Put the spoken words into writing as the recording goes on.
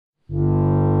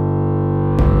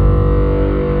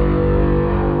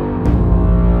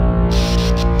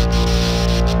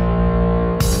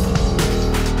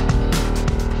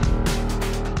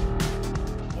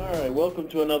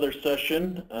another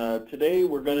session. Today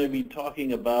we're going to be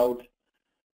talking about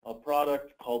a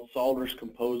product called SOLIDWORKS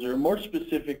Composer, more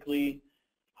specifically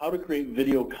how to create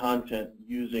video content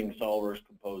using SOLIDWORKS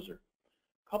Composer.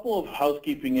 A couple of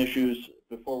housekeeping issues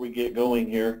before we get going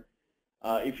here.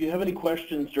 If you have any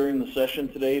questions during the session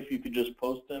today, if you could just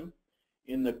post them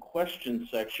in the question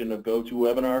section of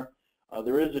GoToWebinar.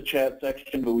 There is a chat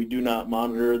section, but we do not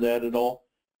monitor that at all.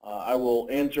 I will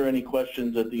answer any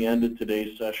questions at the end of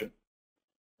today's session.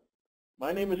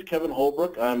 My name is Kevin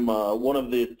Holbrook. I'm one of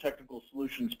the technical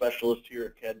solution specialists here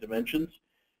at CAD Dimensions,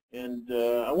 and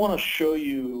I want to show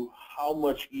you how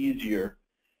much easier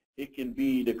it can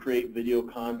be to create video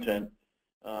content.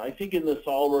 I think in the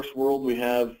SOLIDWORKS world we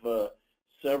have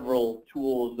several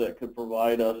tools that could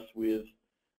provide us with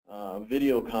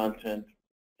video content,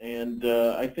 and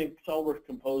I think SOLIDWORKS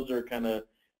Composer kind of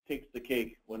takes the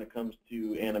cake when it comes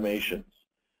to animations.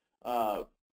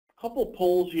 A couple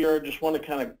polls here. I just want to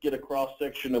kind of get a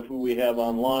cross-section of who we have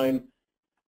online.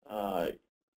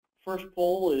 First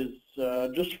poll is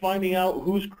just finding out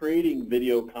who's creating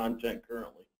video content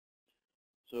currently.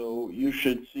 So you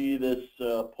should see this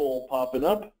poll popping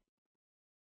up.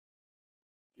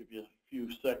 Give you a few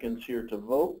seconds here to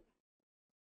vote.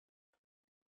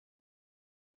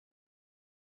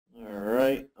 All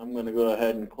right, I'm going to go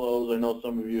ahead and close. I know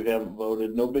some of you haven't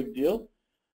voted. No big deal.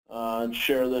 And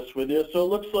share this with you. So it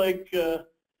looks like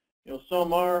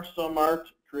some are, some aren't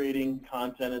creating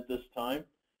content at this time.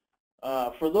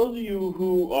 For those of you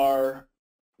who are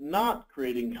not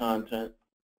creating content,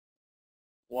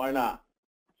 why not?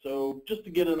 So just to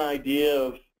get an idea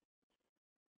of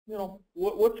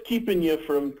what's keeping you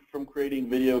from creating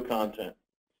video content.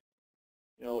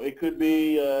 It could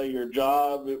be your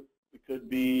job. It could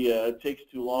be it takes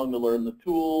too long to learn the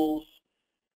tools.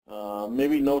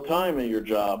 Maybe no time in your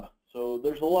job. So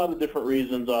there's a lot of different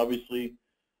reasons, obviously,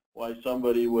 why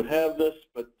somebody would have this,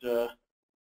 but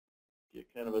get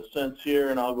kind of a sense here,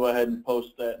 and I'll go ahead and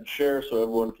post that and share so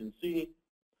everyone can see.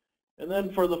 And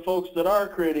then for the folks that are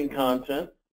creating content,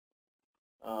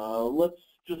 let's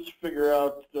just figure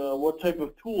out what type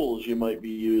of tools you might be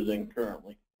using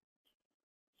currently.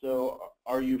 So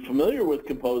are you familiar with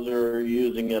Composer? Are you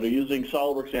using it? Are you using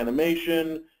SOLIDWORKS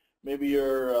Animation? Maybe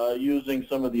you're using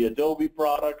some of the Adobe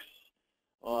products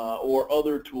or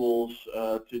other tools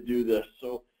to do this.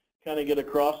 So kind of get a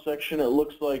cross-section. It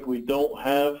looks like we don't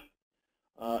have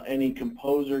any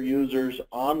Composer users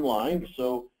online,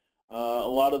 so a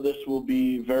lot of this will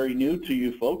be very new to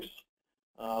you folks.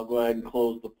 I'll go ahead and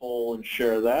close the poll and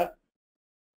share that.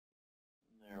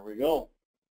 There we go.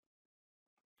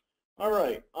 All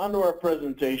right, on to our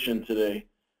presentation today.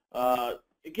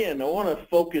 Again, I want to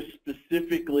focus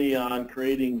specifically on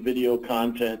creating video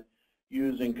content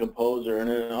using Composer,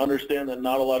 and I understand that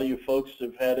not a lot of you folks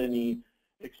have had any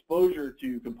exposure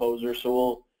to Composer, so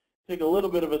we'll take a little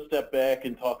bit of a step back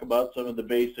and talk about some of the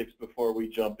basics before we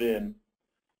jump in.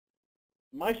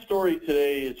 My story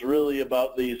today is really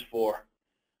about these four.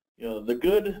 The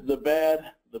good, the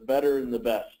bad, the better, and the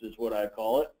best is what I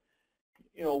call it.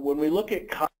 When we look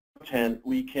at content,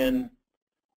 we can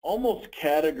almost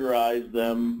categorize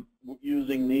them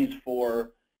using these four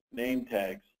name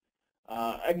tags.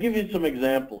 I'll give you some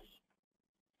examples.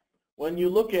 When you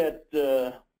look at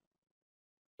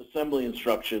assembly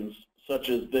instructions such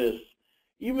as this,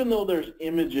 even though there's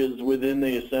images within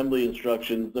the assembly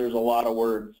instructions, there's a lot of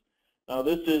words. Now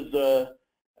this is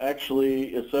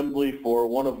actually assembly for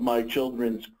one of my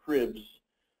children's cribs,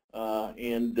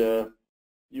 and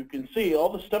you can see all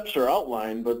the steps are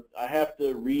outlined, but I have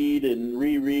to read and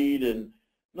reread, and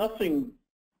nothing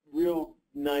real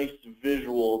nice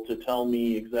visual to tell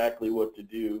me exactly what to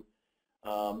do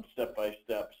step by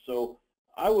step. So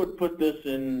I would put this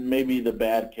in maybe the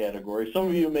bad category. Some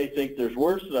of you may think there's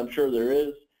worse, and I'm sure there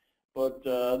is, but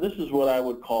this is what I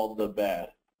would call the bad.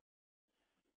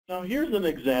 Now here's an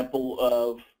example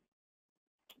of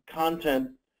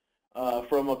content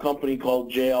from a company called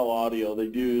JL Audio. They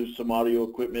do some audio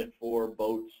equipment for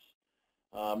boats,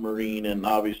 marine, and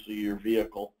obviously your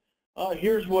vehicle.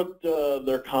 Here's what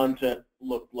their content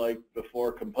looked like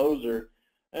before Composer,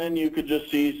 and you could just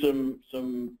see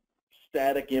some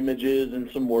static images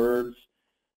and some words.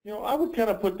 I would kind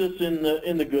of put this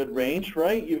in the good range,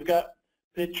 right? You've got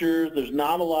pictures. There's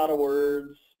not a lot of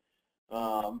words.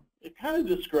 It kind of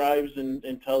describes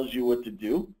and tells you what to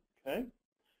do. Okay.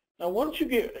 Now, once you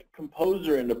get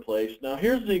Composer into place, now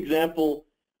here's the example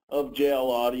of JL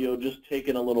Audio just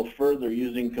taken a little further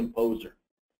using Composer.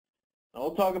 Now,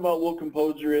 I'll talk about what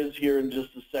Composer is here in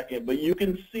just a second, but you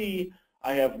can see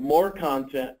I have more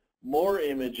content, more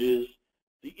images.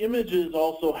 The images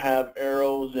also have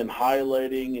arrows and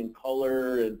highlighting and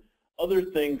color and other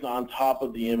things on top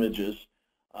of the images,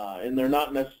 and they're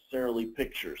not necessarily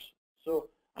pictures. So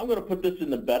I'm going to put this in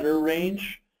the better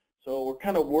range, so we're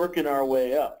kind of working our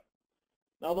way up.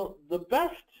 Now the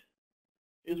best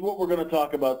is what we're going to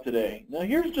talk about today. Now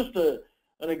here's just an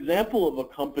example of a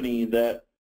company that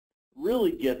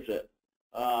really gets it.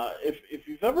 If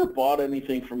you've ever bought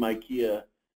anything from IKEA,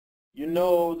 you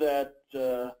know that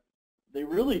they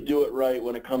really do it right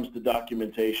when it comes to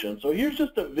documentation. So here's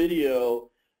just a video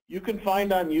you can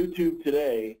find on YouTube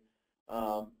today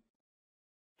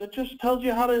that just tells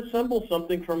you how to assemble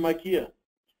something from IKEA.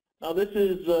 Now this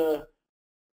is a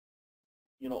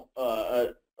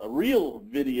real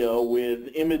video with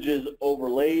images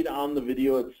overlaid on the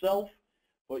video itself,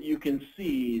 but you can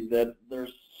see that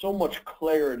there's so much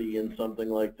clarity in something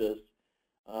like this.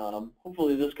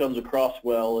 Hopefully this comes across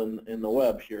well in the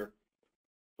web here.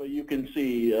 But you can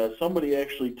see somebody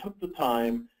actually took the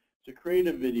time to create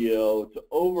a video to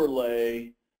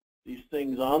overlay these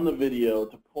things on the video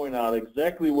to point out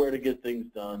exactly where to get things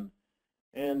done.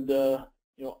 And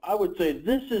I would say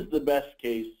this is the best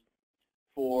case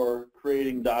for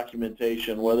creating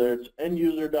documentation, whether it's end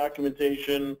user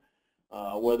documentation,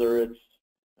 whether it's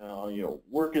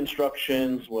work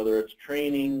instructions, whether it's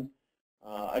training.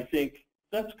 I think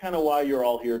that's kind of why you're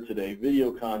all here today.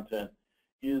 Video content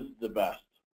is the best.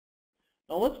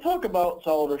 Now let's talk about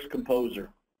SOLIDWORKS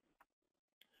Composer.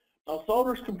 Now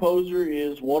SOLIDWORKS Composer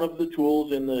is one of the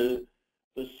tools in the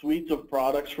suites of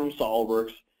products from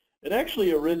SOLIDWORKS. It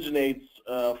actually originates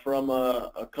from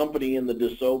a company in the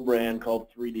Dassault brand called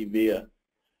 3D Via.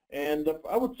 And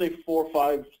I would say 4,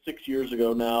 5, 6 years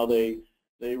ago now, they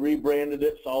rebranded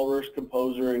it SOLIDWORKS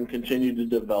Composer and continued to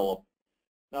develop.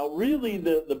 Now really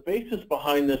the basis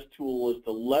behind this tool is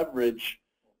to leverage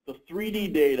the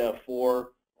 3D data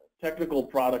for technical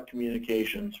product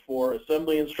communications, for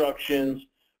assembly instructions,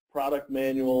 product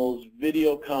manuals,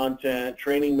 video content,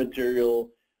 training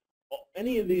material.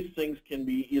 Any of these things can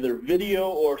be either video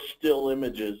or still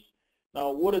images.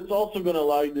 Now what it's also going to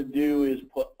allow you to do is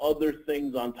put other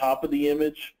things on top of the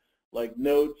image, like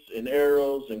notes and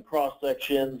arrows and cross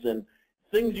sections and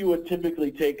things you would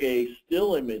typically take a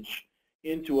still image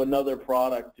into another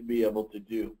product to be able to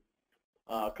do.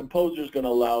 Composer is going to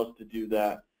allow us to do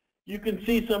that. You can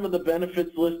see some of the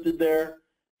benefits listed there.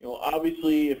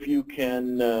 Obviously if you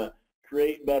can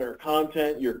create better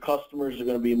content, your customers are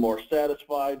going to be more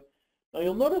satisfied. Now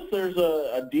you'll notice there's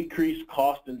a decreased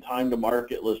cost and time to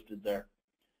market listed there.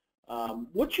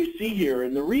 What you see here,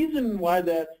 and the reason why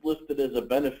that's listed as a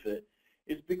benefit,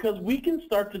 is because we can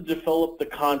start to develop the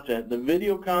content, the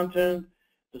video content,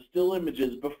 the still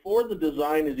images, before the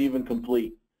design is even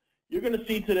complete. You're going to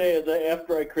see today,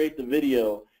 after I create the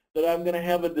video, that I'm going to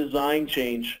have a design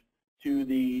change to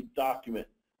the document,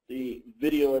 the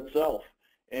video itself.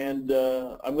 And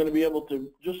I'm going to be able to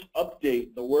just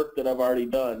update the work that I've already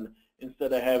done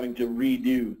instead of having to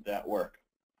redo that work.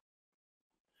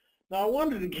 Now I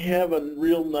wanted to have a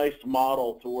real nice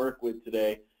model to work with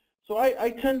today. So I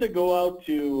tend to go out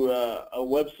to a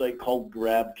website called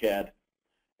GrabCAD.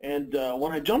 And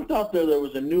when I jumped out there, there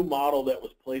was a new model that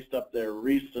was placed up there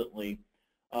recently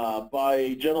by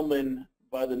a gentleman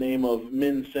by the name of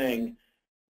Min Seng.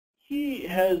 He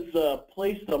has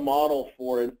placed a model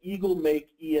for an EagleMake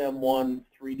EM1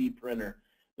 3D printer.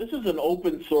 This is an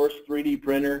open source 3D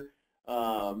printer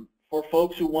for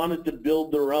folks who wanted to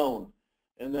build their own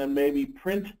and then maybe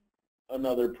print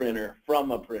another printer from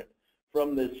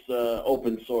this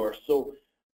open source. So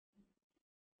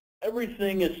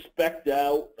everything is spec'd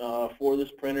out for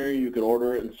this printer. You can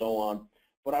order it and so on.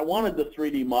 But I wanted the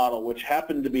 3D model, which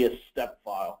happened to be a step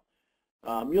file.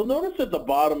 You'll notice at the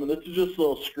bottom, and this is just a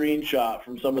little screenshot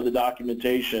from some of the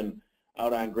documentation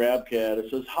out on GrabCAD.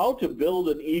 It says how to build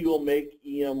an EagleMake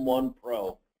EM1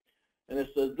 Pro. And it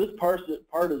says this part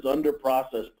is under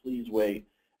process, please wait.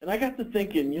 And I got to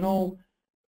thinking,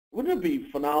 wouldn't it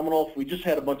be phenomenal if we just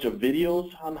had a bunch of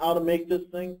videos on how to make this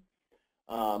thing?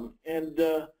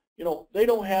 They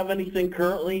don't have anything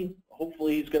currently.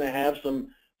 Hopefully he's going to have some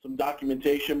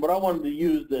documentation, but I wanted to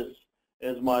use this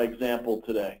as my example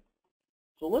today.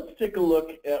 So let's take a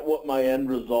look at what my end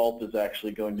result is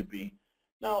actually going to be.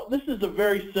 Now this is a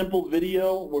very simple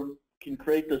video. We can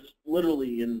create this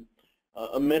literally in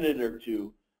a minute or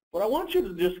two, but I want you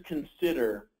to just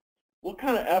consider what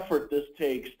kind of effort this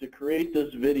takes to create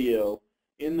this video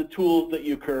in the tools that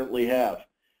you currently have.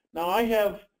 Now I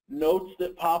have notes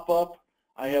that pop up.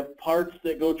 I have parts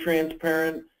that go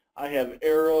transparent. I have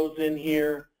arrows in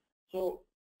here. So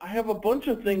I have a bunch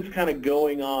of things kind of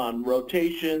going on,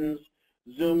 rotations,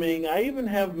 zooming. I even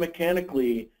have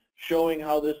mechanically showing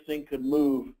how this thing could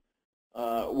move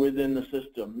within the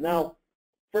system. Now,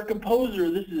 For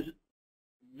Composer, this is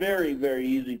very, very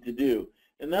easy to do.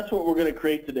 And that's what we're going to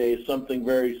create today, is something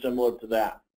very similar to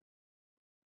that.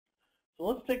 So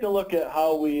let's take a look at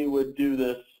how we would do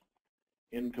this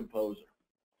in Composer.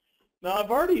 Now,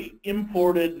 I've already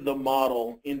imported the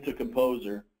model into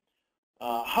Composer.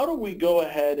 How do we go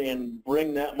ahead and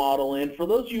bring that model in? For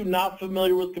those of you not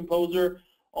familiar with Composer,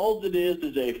 all it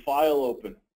is a file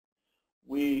open.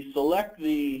 We select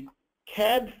the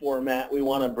CAD format we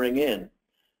want to bring in.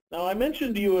 Now, I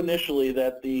mentioned to you initially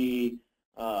that the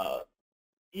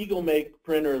EagleMake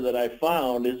printer that I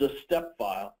found is a step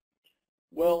file.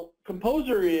 Well,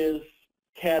 Composer is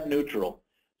CAD neutral.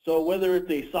 So whether it's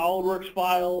a SOLIDWORKS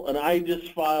file, an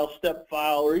IGES file, step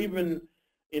file, or even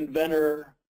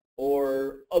Inventor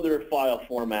or other file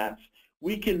formats,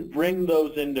 we can bring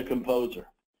those into Composer.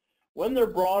 When they're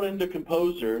brought into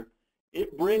Composer,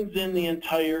 it brings in the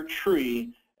entire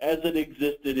tree as it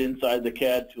existed inside the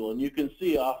CAD tool. And you can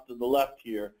see off to the left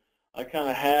here, I kind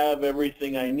of have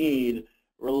everything I need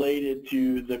related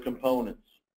to the components.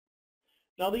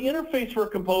 Now, the interface for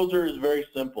Composer is very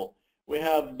simple. We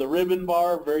have the ribbon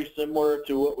bar, very similar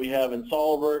to what we have in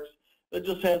SOLIDWORKS, that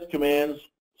just has commands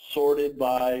sorted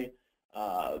by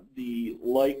the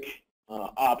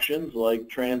options like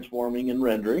transforming and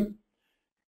rendering.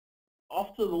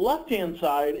 Off to the left-hand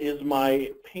side is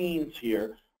my panes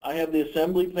here. I have the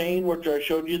assembly pane, which I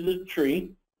showed you the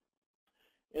tree.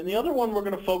 And the other one we're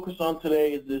going to focus on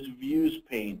today is this views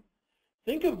pane.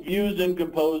 Think of views in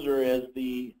Composer as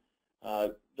the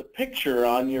picture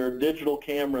on your digital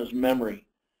camera's memory.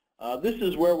 This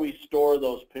is where we store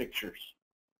those pictures.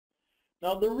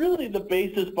 Now, really the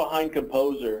basis behind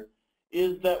Composer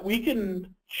is that we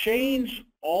can change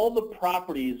all the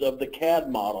properties of the CAD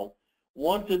model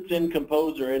once it's in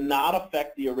Composer and not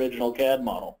affect the original CAD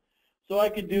model. So I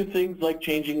could do things like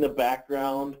changing the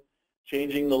background,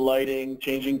 changing the lighting,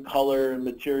 changing color and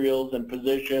materials and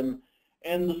position,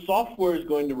 and the software is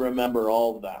going to remember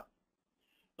all of that.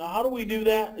 Now, how do we do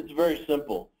that? It's very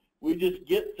simple. We just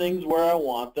get things where I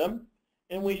want them,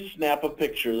 and we snap a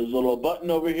picture. There's a little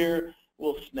button over here.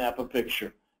 We'll snap a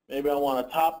picture. Maybe I want a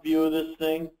top view of this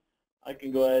thing. I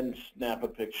can go ahead and snap a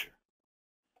picture.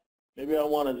 Maybe I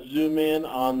want to zoom in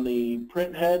on the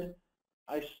print head.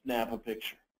 I snap a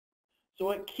picture.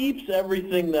 So it keeps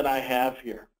everything that I have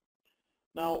here.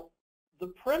 Now, the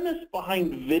premise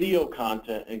behind video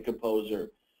content in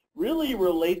Composer really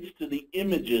relates to the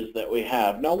images that we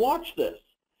have. Now watch this.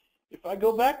 If I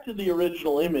go back to the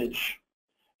original image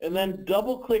and then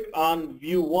double-click on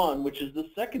View 1, which is the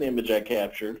second image I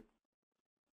captured,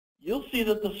 you'll see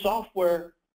that the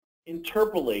software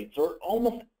interpolates or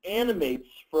almost animates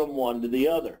from one to the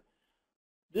other.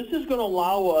 This is going to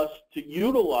allow us to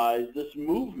utilize this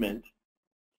movement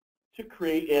to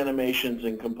create animations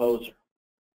in Composer.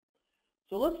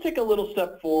 So let's take a little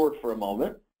step forward for a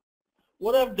moment.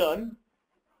 What I've done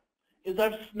is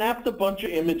I've snapped a bunch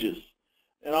of images,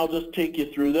 and I'll just take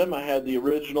you through them. I have the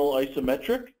original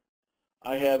isometric.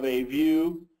 I have a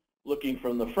view looking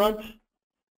from the front,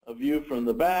 a view from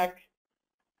the back.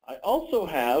 I also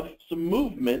have some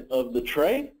movement of the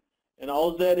tray, and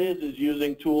all that is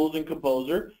using tools in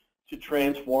Composer to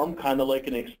transform, kind of like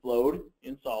an explode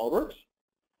in SOLIDWORKS.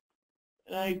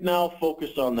 And I now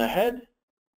focus on the head.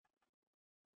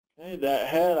 Okay, that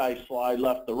head, I slide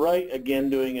left to right, again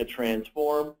doing a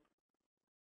transform.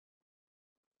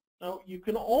 Now, you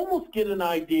can almost get an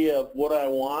idea of what I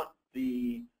want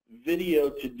the video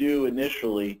to do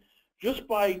initially just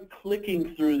by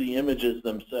clicking through the images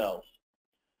themselves.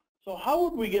 So how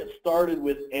would we get started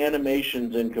with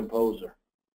animations in Composer?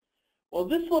 Well,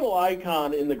 this little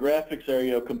icon in the graphics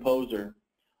area of Composer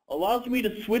allows me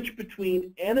to switch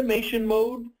between animation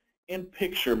mode and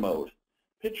picture mode.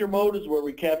 Picture mode is where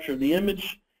we capture the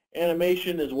image.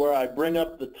 Animation is where I bring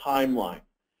up the timeline.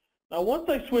 Now, once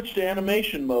I switch to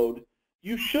animation mode,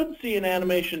 you should see an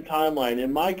animation timeline.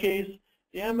 In my case,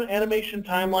 the animation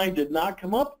timeline did not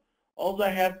come up. All I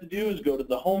have to do is go to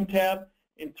the Home tab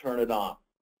and turn it on.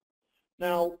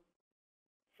 Now,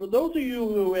 for those of you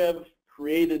who have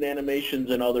created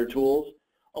animations in other tools,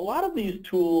 a lot of these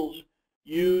tools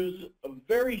use a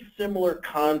very similar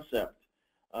concept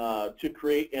to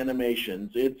create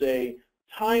animations. It's a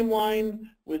timeline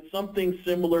with something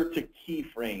similar to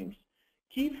keyframes.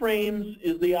 Keyframes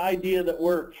is the idea that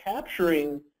we're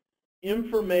capturing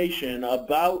information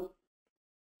about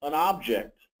an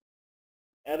object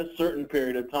at a certain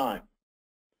period of time.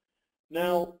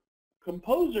 Now,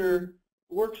 Composer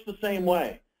works the same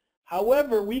way.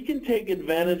 However, we can take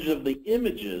advantage of the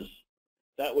images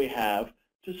that we have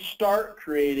to start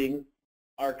creating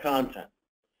our content.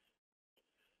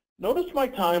 Notice my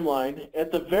timeline.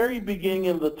 At the very beginning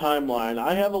of the timeline,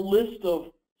 I have a list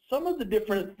of some of the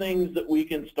different things that we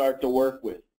can start to work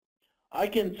with. I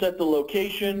can set the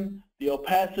location, the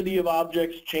opacity of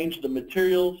objects, change the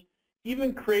materials,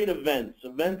 even create events.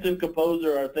 Events in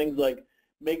Composer are things like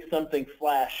make something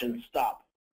flash and stop.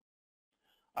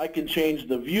 I can change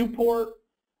the viewport,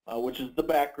 which is the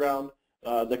background,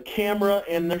 the camera,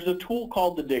 and there's a tool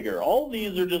called the digger. All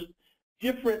these are just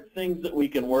different things that we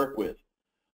can work with.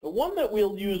 The one that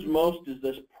we'll use most is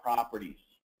this properties.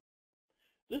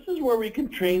 This is where we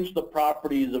can change the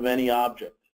properties of any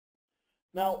object.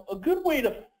 Now, a good way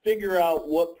to figure out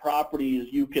what properties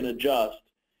you can adjust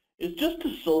is just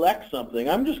to select something.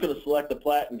 I'm just going to select the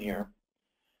platen here.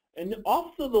 And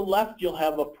off to the left, you'll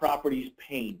have a properties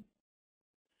pane.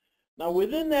 Now,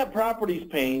 within that properties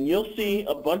pane, you'll see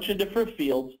a bunch of different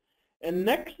fields. And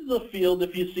next to the field,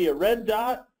 if you see a red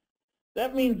dot,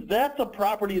 that means that's a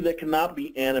property that cannot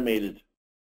be animated.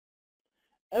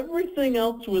 Everything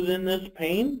else within this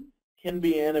pane can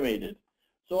be animated.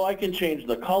 So I can change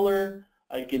the color,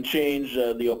 I can change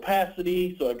the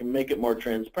opacity so I can make it more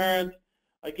transparent.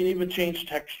 I can even change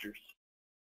textures.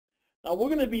 Now we're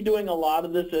going to be doing a lot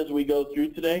of this as we go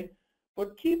through today,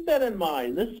 but keep that in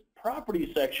mind. This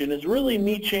property section is really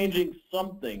me changing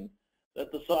something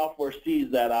that the software sees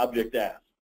that object as.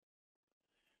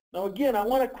 Now again, I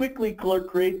want to quickly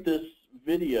create this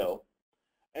video,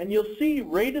 and you'll see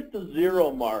right at the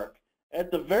 0 mark, at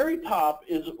the very top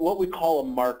is what we call a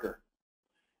marker.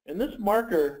 And this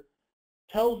marker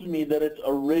tells me that it's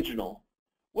original.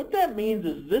 What that means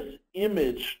is this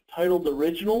image titled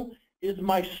original is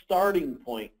my starting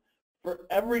point for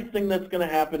everything that's going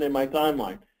to happen in my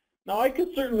timeline. Now I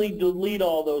could certainly delete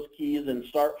all those keys and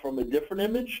start from a different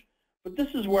image, but this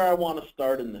is where I want to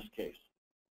start in this case.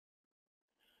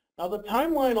 Now the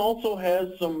timeline also has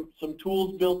some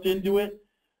tools built into it.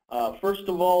 First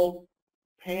of all,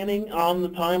 panning on the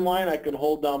timeline, I can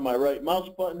hold down my right mouse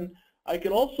button. I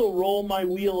can also roll my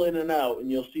wheel in and out,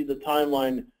 and you'll see the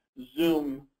timeline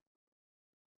zoom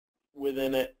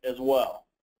within it as well.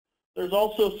 There's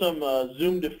also some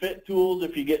zoom to fit tools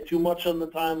if you get too much on the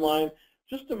timeline,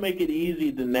 just to make it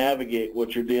easy to navigate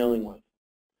what you're dealing with.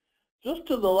 Just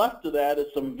to the left of that is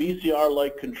some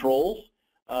VCR-like controls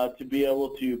to be able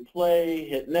to play,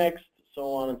 hit next,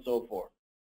 so on and so forth.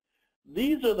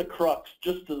 These are the crux,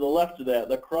 just to the left of that,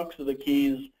 the crux of the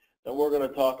keys that we're going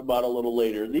to talk about a little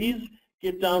later. These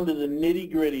get down to the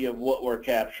nitty-gritty of what we're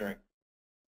capturing.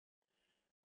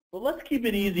 But let's keep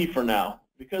it easy for now,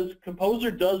 because Composer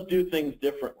does do things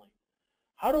differently.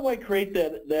 How do I create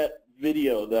that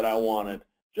video that I wanted,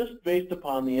 just based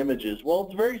upon the images? Well,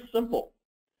 it's very simple.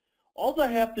 All I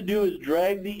have to do is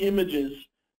drag the images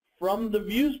from the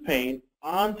Views pane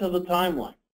onto the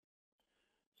timeline.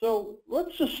 So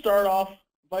let's just start off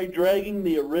by dragging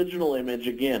the original image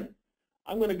again.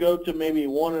 I'm going to go to maybe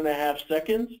 1.5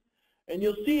 seconds, and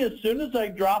you'll see as soon as I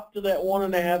drop to that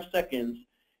 1.5 seconds,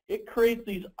 it creates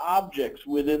these objects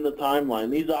within the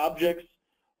timeline. These objects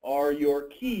are your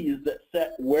keys that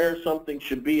set where something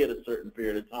should be at a certain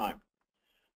period of time.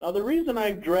 Now the reason I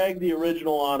dragged the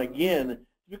original on again is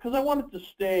because I want it to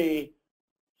stay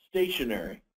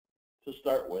stationary to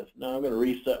start with. Now I'm going to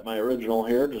reset my original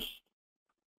here just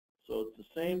so it's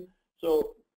the same.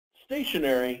 So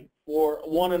stationary for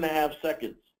 1.5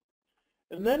 seconds.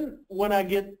 And then when I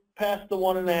get past the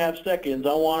 1.5 seconds,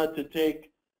 I want it to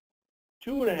take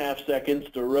 2.5 seconds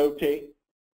to rotate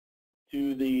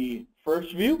to the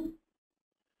first view.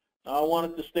 I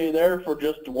want it to stay there for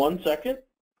just 1 second.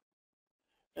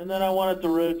 And then I want it to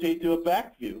rotate to a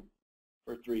back view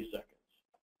for 3 seconds.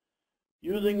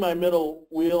 Using my middle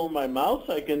wheel and my mouse,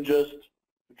 I can just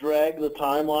drag the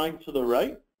timeline to the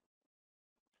right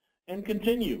and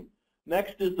continue.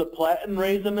 Next is the platen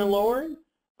raising and lowering.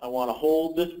 I want to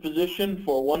hold this position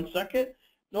for 1 second.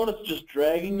 Notice just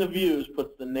dragging the views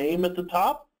puts the name at the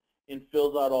top and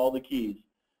fills out all the keys.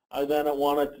 I then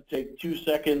want it to take 2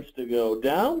 seconds to go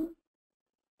down.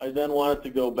 I then want it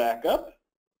to go back up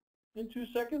in 2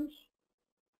 seconds.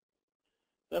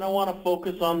 Then I want to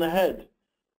focus on the head.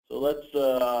 So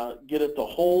let's get it to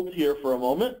hold here for a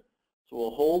moment. So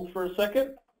we'll hold for a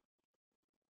second.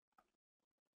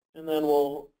 And then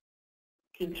we'll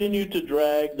continue to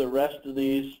drag the rest of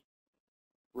these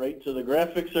right to the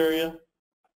graphics area.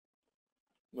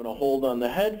 I'm going to hold on the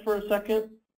head for a second.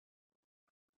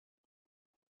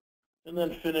 And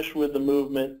then finish with the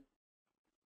movement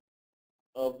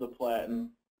of the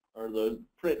platen or the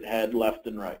print head left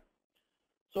and right.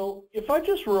 So if I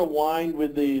just rewind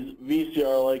with these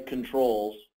VCR-like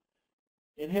controls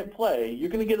and hit play, you're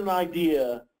going to get an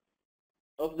idea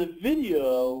of the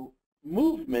video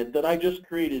movement that I just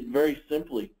created very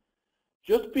simply.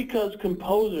 Just because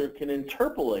Composer can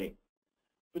interpolate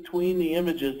between the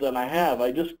images that I have,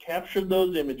 I just captured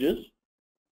those images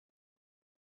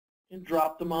and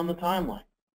dropped them on the timeline.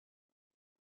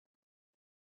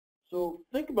 So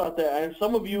think about that. And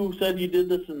some of you said you did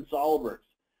this in SOLIDWORks.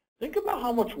 Think about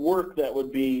how much work that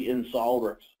would be in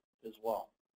SOLIDWORks as well.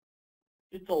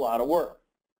 It's a lot of work.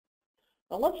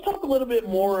 Now let's talk a little bit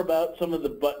more about some of the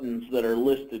buttons that are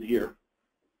listed here.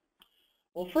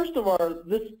 Well, first of all,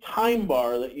 this time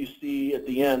bar that you see at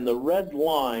the end, the red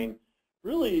line,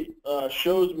 really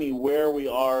shows me where we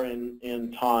are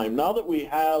in time. Now that we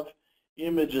have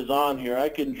images on here, I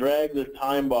can drag the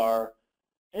time bar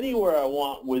anywhere I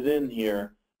want within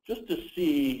here just to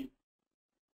see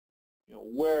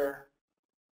where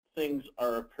things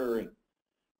are occurring.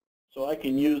 So I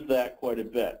can use that quite a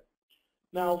bit.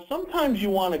 Now, sometimes you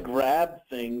want to grab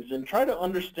things and try to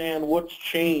understand what's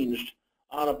changed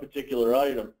on a particular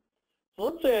item. So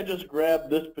let's say I just grab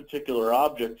this particular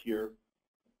object here.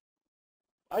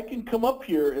 I can come up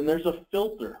here and there's a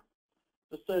filter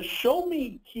that says show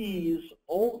me keys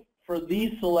for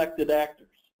these selected actors.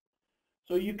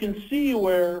 So you can see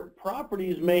where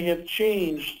properties may have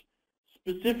changed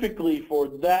specifically for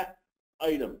that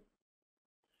item.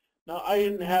 Now I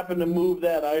didn't happen to move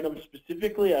that item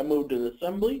specifically, I moved an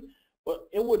assembly, but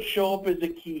it would show up as a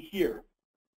key here.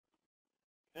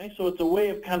 Okay, so it's a way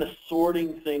of kind of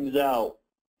sorting things out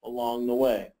along the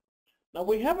way. Now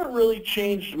we haven't really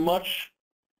changed much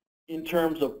in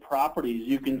terms of properties.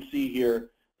 You can see here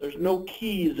there's no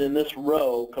keys in this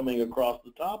row coming across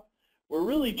the top. We're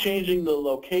really changing the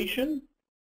location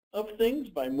of things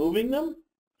by moving them,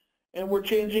 and we're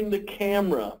changing the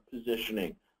camera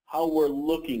positioning, how we're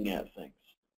looking at things.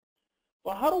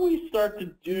 Well, how do we start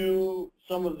to do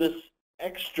some of this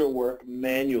extra work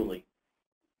manually?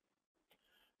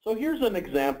 So here's an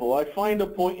example. I find a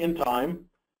point in time,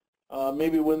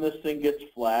 maybe when this thing gets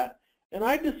flat, and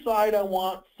I decide I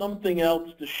want something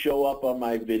else to show up on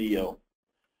my video.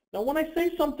 Now when I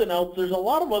say something else, there's a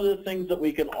lot of other things that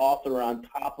we can author on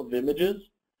top of images,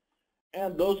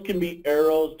 and those can be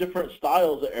arrows, different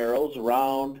styles of arrows,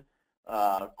 round,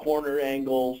 corner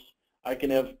angles. I can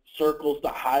have circles to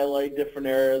highlight different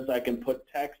areas. I can put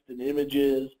text and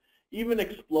images, even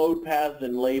explode paths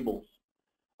and labels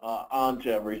onto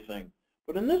everything.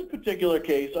 But in this particular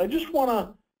case, I just want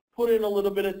to put in a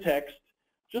little bit of text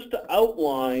just to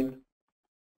outline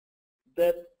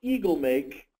that Eagle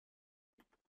Make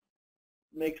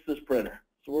makes this printer.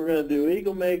 So we're going to do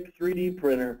Eagle Make 3D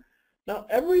printer. Now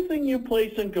everything you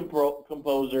place in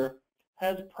Composer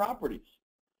has properties.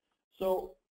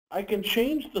 So I can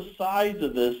change the size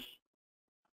of this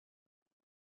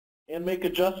and make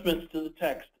adjustments to the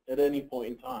text at any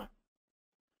point in time.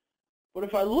 But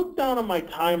if I look down on my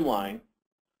timeline,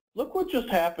 look what just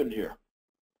happened here.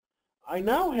 I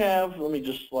now have, let me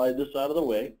just slide this out of the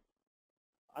way,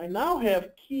 I now have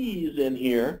keys in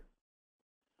here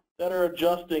that are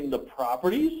adjusting the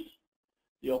properties,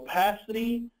 the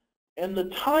opacity, and the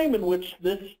time in which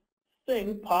this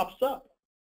thing pops up.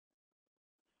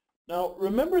 Now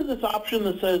remember this option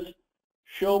that says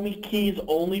show me keys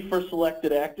only for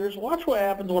selected actors? Watch what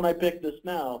happens when I pick this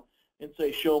now and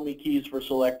say show me keys for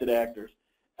selected actors.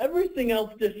 Everything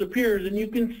else disappears, and you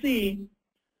can see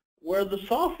where the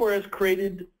software has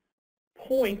created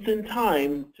points in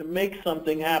time to make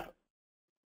something happen.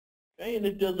 Okay, and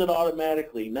it does it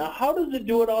automatically. Now how does it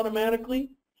do it automatically?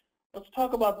 Let's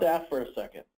talk about that for a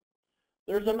second.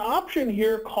 There's an option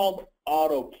here called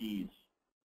Auto Keys.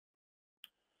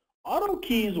 Auto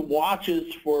Keys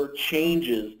watches for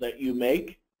changes that you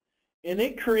make, and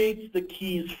it creates the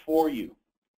keys for you.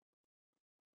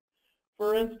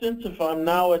 For instance, if I'm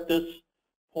now at this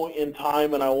point in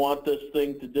time and I want this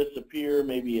thing to disappear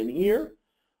maybe in here,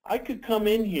 I could come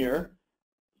in here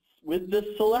with this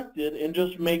selected and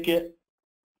just make it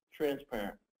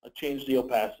transparent. I change the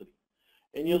opacity.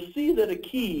 And you'll see that a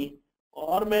key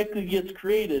automatically gets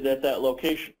created at that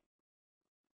location.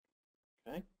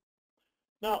 Okay?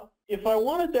 Now, if I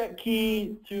wanted that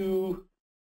key to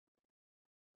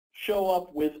show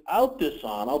up without this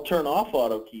on, I'll turn off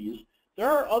Auto Keys. There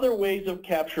are other ways of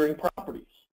capturing properties.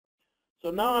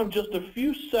 So now I'm just a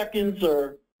few seconds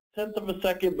or tenth of a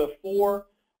second before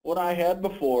what I had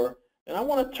before, and I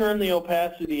want to turn the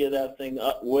opacity of that thing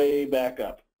up, way back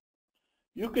up.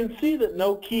 You can see that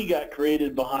no key got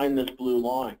created behind this blue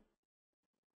line.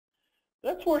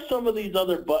 That's where some of these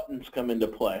other buttons come into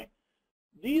play.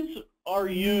 These are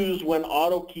used when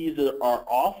auto keys are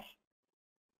off.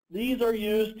 These are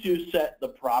used to set the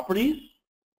properties,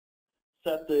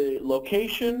 set the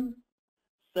location,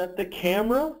 set the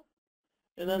camera,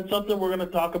 and then something we're going to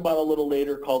talk about a little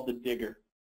later called the digger.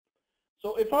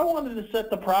 So if I wanted to set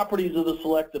the properties of the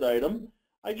selected item,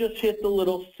 I just hit the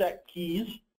little set keys,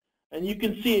 and you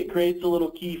can see it creates a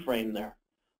little keyframe there.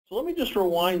 So let me just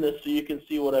rewind this so you can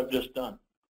see what I've just done.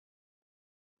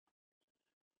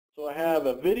 So I have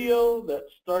a video that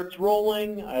starts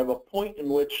rolling. I have a point in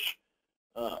which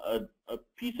a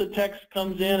piece of text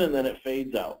comes in and then it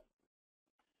fades out.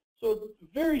 So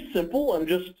it's very simple. I'm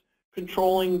just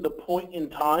controlling the point in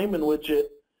time in which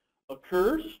it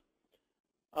occurs.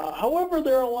 However,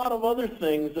 there are a lot of other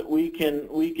things that we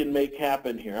can make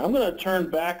happen here. I'm going to turn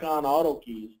back on auto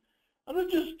keys. I'm going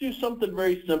to just do something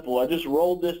very simple. I just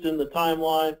rolled this in the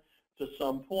timeline to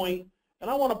some point, and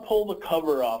I want to pull the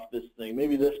cover off this thing,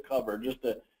 maybe this cover, just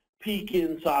to peek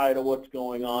inside of what's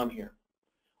going on here.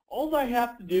 All I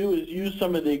have to do is use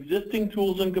some of the existing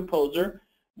tools in Composer,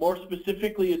 more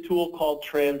specifically a tool called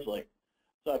Translate.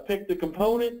 So I pick the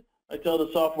component, I tell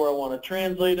the software I want to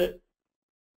translate it,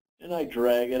 and I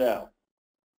drag it out.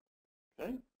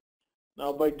 Okay?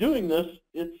 Now by doing this,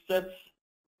 it sets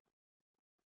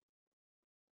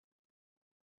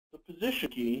the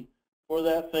position key for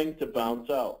that thing to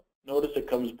bounce out. Notice it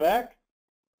comes back.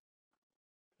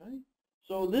 Okay?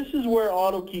 So this is where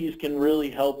auto keys can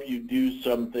really help you do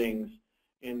some things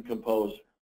in Composer.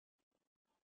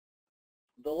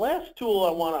 The last tool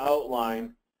I want to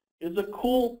outline is a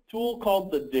cool tool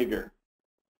called the digger.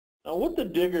 Now what the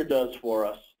digger does for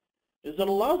us is it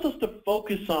allows us to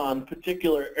focus on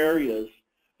particular areas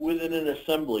within an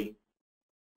assembly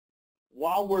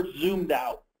while we're zoomed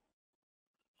out.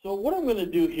 So what I'm going to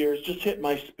do here is just hit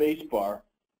my space bar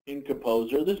in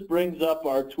Composer. This brings up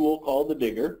our tool called the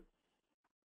digger.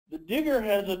 The digger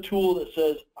has a tool that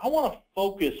says, I want to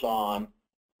focus on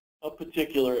a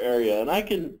particular area, and I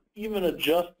can even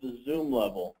adjust the zoom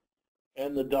level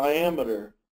and the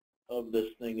diameter of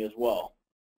this thing as well.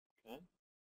 Okay?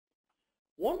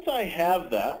 Once I have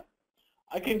that,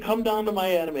 I can come down to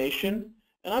my animation,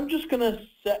 and I'm just going to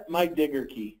set my digger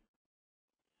key.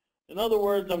 In other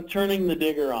words, I'm turning the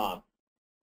digger on.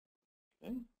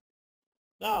 Okay?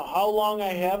 Now, how long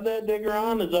I have that digger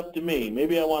on is up to me.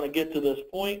 Maybe I want to get to this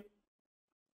point.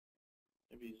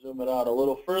 Maybe zoom it out a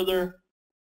little further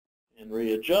and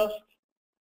readjust.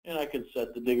 And I can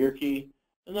set the digger key.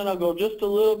 And then I'll go just a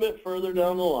little bit further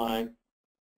down the line.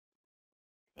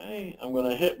 Okay, I'm going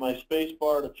to hit my space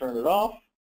bar to turn it off.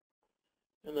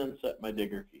 And then set my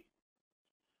digger key.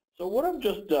 So what I've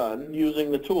just done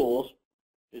using the tools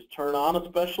is turn on a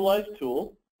specialized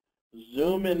tool,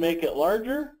 zoom and make it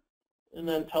larger, and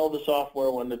then tell the software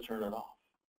when to turn it off.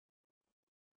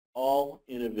 All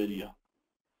in a video.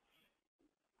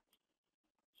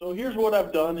 So here's what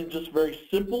I've done. It's just very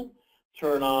simple.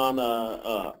 Turn on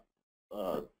a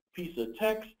piece of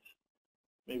text,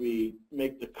 maybe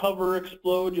make the cover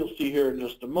explode. You'll see here in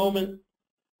just a moment.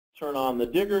 Turn on the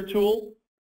digger tool,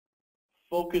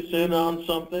 focus in on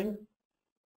something,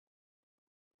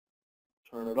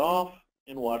 turn it off,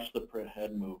 and watch the print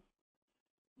head move.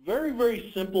 Very,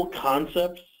 very simple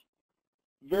concepts,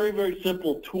 very, very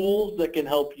simple tools that can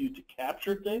help you to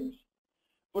capture things,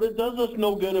 but it does us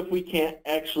no good if we can't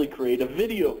actually create a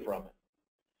video from it.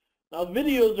 Now,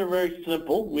 videos are very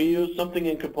simple. We use something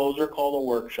in Composer called a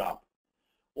workshop.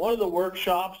 One of the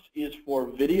workshops is for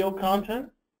video content,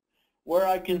 where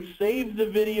I can save the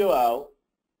video out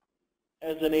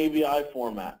as an AVI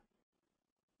format.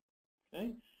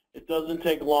 Okay? It doesn't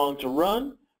take long to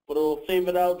run, but it will save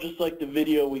it out just like the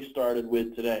video we started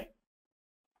with today.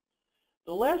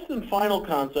 The last and final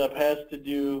concept has to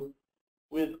do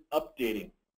with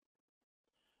updating.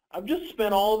 I've just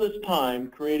spent all this time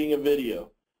creating a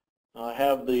video. I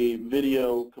have the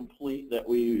video complete that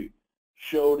we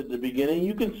showed at the beginning.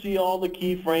 You can see all the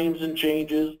keyframes and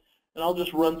changes, and I'll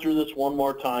just run through this one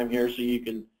more time here so you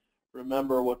can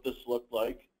remember what this looked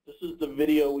like. This is the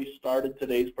video we started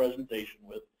today's presentation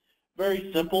with. Very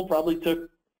simple, probably took,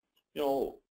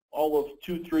 all of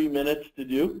 2-3 minutes to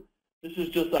do. This is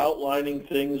just outlining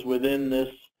things within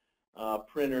this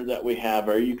printer that we have.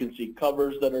 Or you can see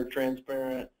covers that are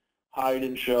transparent, hide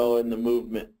and show, and the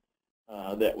movement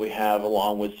that we have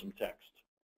along with some text.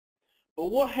 But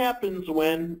what happens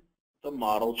when the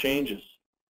model changes?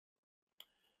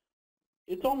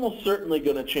 It's almost certainly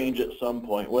going to change at some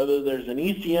point, whether there's an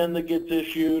ECN that gets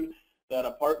issued, that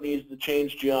a part needs to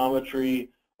change geometry,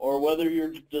 or whether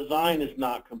your design is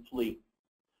not complete.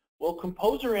 Well,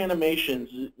 Composer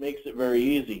Animations makes it very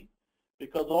easy,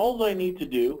 because all I need to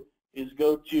do is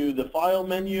go to the File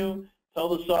menu,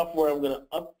 tell the software I'm going to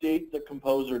update the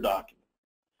Composer document.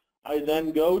 I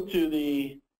then go to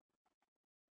the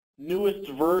newest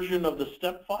version of the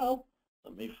step file.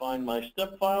 Let me find my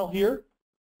step file here.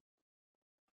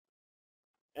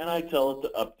 and I tell it to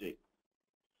update.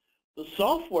 The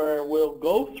software will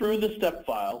go through the step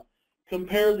file,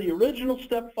 compare the original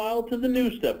step file to the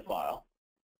new step file,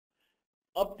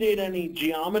 update any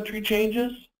geometry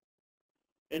changes,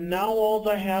 and now all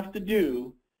I have to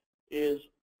do is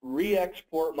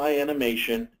re-export my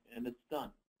animation, and it's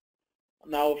done.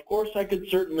 Now, of course, I could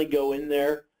certainly go in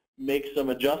there, make some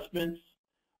adjustments,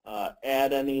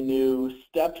 add any new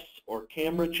steps or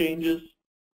camera changes.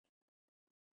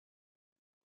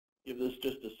 Give this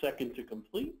just a second to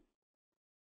complete.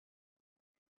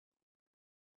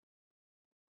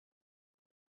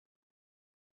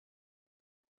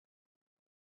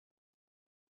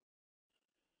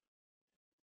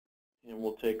 And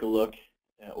we'll take a look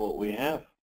at what we have.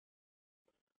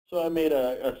 So I made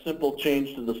a simple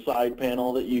change to the side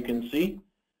panel that you can see,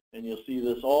 and you'll see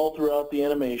this all throughout the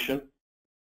animation.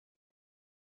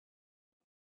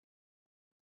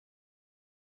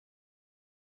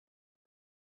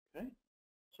 Okay,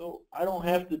 so I don't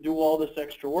have to do all this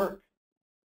extra work.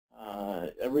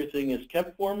 Everything is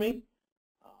kept for me.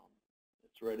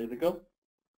 It's ready to go.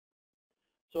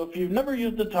 So if you've never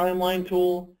used the timeline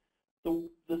tool,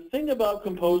 the thing about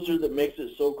Composer that makes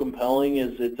it so compelling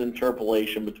is its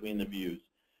interpolation between the views.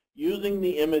 Using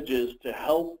the images to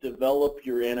help develop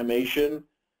your animation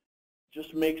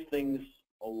just makes things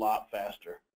a lot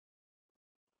faster.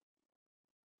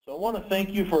 So I want to thank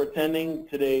you for attending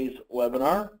today's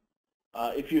webinar.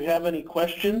 If you have any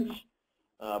questions,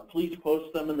 please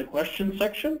post them in the questions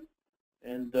section,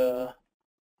 and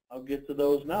I'll get to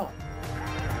those now.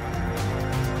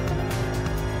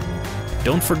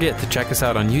 Don't forget to check us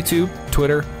out on YouTube,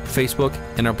 Twitter, Facebook,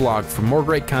 and our blog for more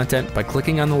great content by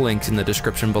clicking on the links in the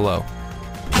description below.